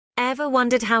Ever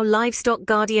wondered how livestock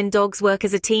guardian dogs work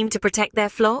as a team to protect their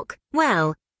flock?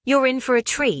 Well, you're in for a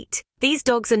treat. These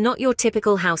dogs are not your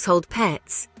typical household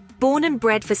pets. Born and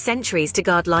bred for centuries to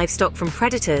guard livestock from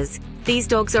predators, these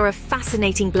dogs are a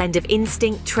fascinating blend of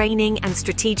instinct, training, and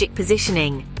strategic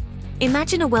positioning.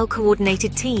 Imagine a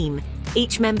well-coordinated team,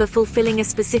 each member fulfilling a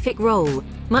specific role,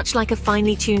 much like a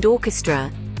finely tuned orchestra.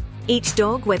 Each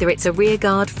dog, whether it's a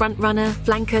rearguard, front runner,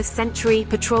 flanker, sentry,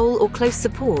 patrol, or close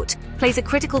support, plays a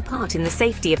critical part in the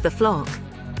safety of the flock.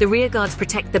 The rearguards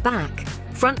protect the back,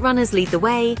 front runners lead the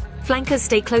way, flankers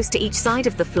stay close to each side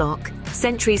of the flock,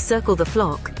 sentries circle the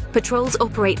flock, patrols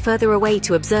operate further away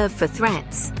to observe for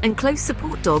threats, and close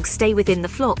support dogs stay within the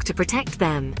flock to protect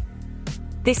them.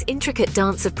 This intricate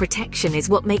dance of protection is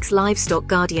what makes livestock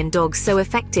guardian dogs so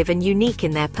effective and unique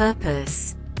in their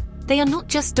purpose. They are not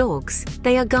just dogs,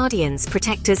 they are guardians,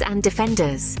 protectors, and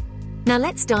defenders. Now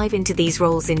let's dive into these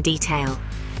roles in detail.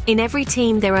 In every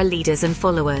team there are leaders and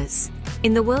followers.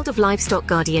 In the world of livestock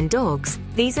guardian dogs,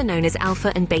 these are known as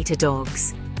alpha and beta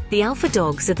dogs. The alpha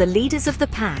dogs are the leaders of the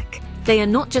pack. They are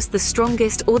not just the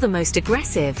strongest or the most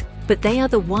aggressive, but they are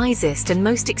the wisest and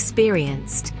most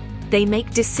experienced. They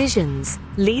make decisions,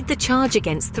 lead the charge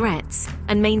against threats,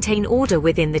 and maintain order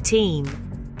within the team.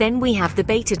 Then we have the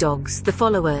beta dogs, the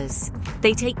followers.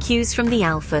 They take cues from the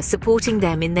alpha, supporting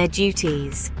them in their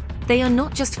duties. They are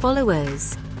not just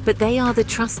followers, but they are the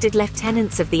trusted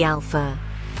lieutenants of the alpha.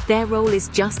 Their role is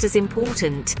just as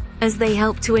important, as they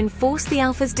help to enforce the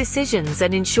alpha's decisions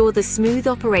and ensure the smooth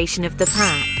operation of the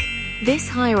pack. This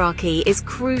hierarchy is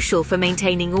crucial for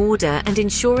maintaining order and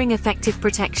ensuring effective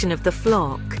protection of the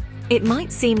flock. It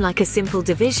might seem like a simple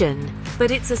division,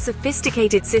 but it's a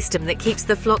sophisticated system that keeps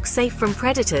the flock safe from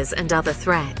predators and other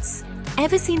threats.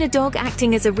 Ever seen a dog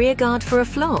acting as a rearguard for a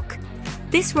flock?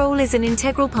 This role is an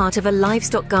integral part of a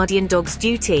livestock guardian dog's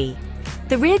duty.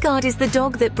 The rearguard is the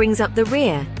dog that brings up the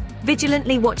rear,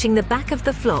 vigilantly watching the back of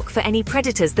the flock for any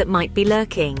predators that might be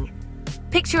lurking.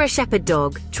 Picture a shepherd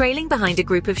dog trailing behind a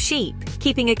group of sheep,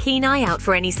 keeping a keen eye out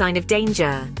for any sign of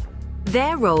danger.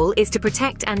 Their role is to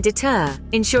protect and deter,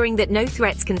 ensuring that no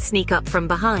threats can sneak up from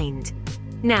behind.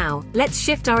 Now, let's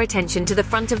shift our attention to the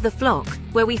front of the flock,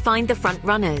 where we find the front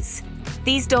runners.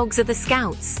 These dogs are the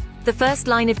scouts, the first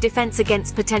line of defense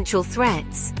against potential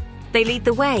threats. They lead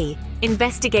the way,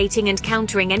 investigating and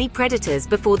countering any predators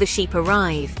before the sheep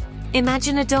arrive.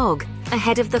 Imagine a dog,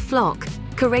 ahead of the flock,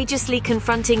 courageously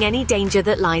confronting any danger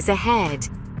that lies ahead.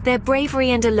 Their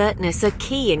bravery and alertness are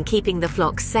key in keeping the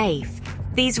flock safe.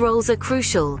 These roles are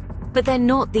crucial, but they're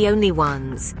not the only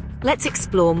ones. Let's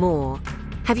explore more.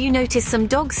 Have you noticed some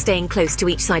dogs staying close to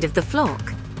each side of the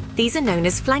flock? These are known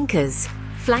as flankers.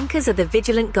 Flankers are the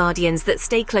vigilant guardians that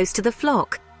stay close to the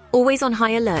flock, always on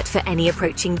high alert for any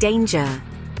approaching danger.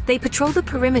 They patrol the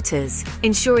perimeters,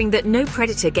 ensuring that no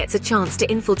predator gets a chance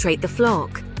to infiltrate the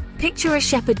flock. Picture a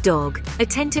shepherd dog,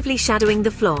 attentively shadowing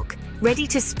the flock, ready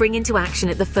to spring into action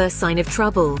at the first sign of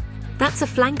trouble. That's a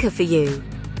flanker for you.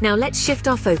 Now let's shift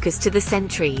our focus to the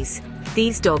sentries.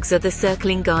 These dogs are the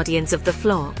circling guardians of the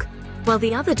flock. While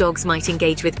the other dogs might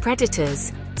engage with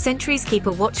predators, sentries keep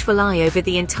a watchful eye over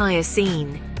the entire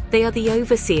scene. They are the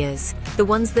overseers, the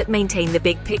ones that maintain the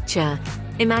big picture.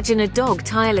 Imagine a dog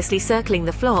tirelessly circling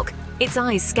the flock, its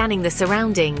eyes scanning the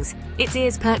surroundings, its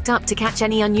ears perked up to catch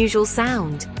any unusual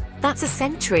sound. That's a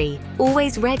sentry,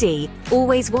 always ready,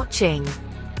 always watching.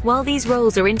 While these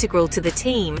roles are integral to the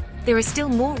team, there are still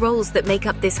more roles that make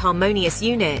up this harmonious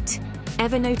unit.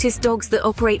 Ever notice dogs that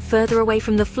operate further away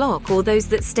from the flock or those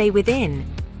that stay within?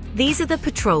 These are the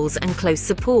patrols and close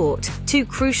support, two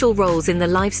crucial roles in the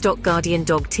livestock guardian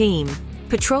dog team.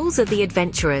 Patrols are the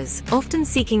adventurers, often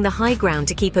seeking the high ground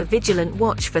to keep a vigilant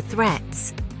watch for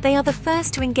threats. They are the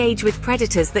first to engage with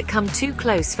predators that come too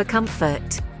close for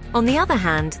comfort. On the other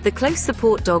hand, the close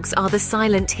support dogs are the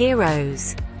silent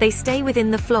heroes. They stay within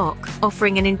the flock,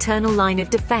 offering an internal line of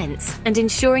defense and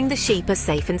ensuring the sheep are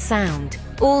safe and sound.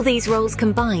 All these roles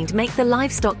combined make the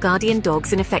livestock guardian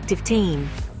dogs an effective team.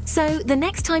 So, the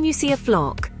next time you see a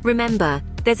flock, remember,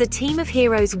 there's a team of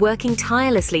heroes working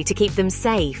tirelessly to keep them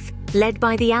safe, led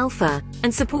by the alpha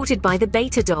and supported by the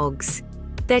beta dogs.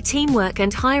 Their teamwork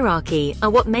and hierarchy are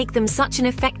what make them such an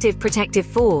effective protective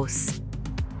force.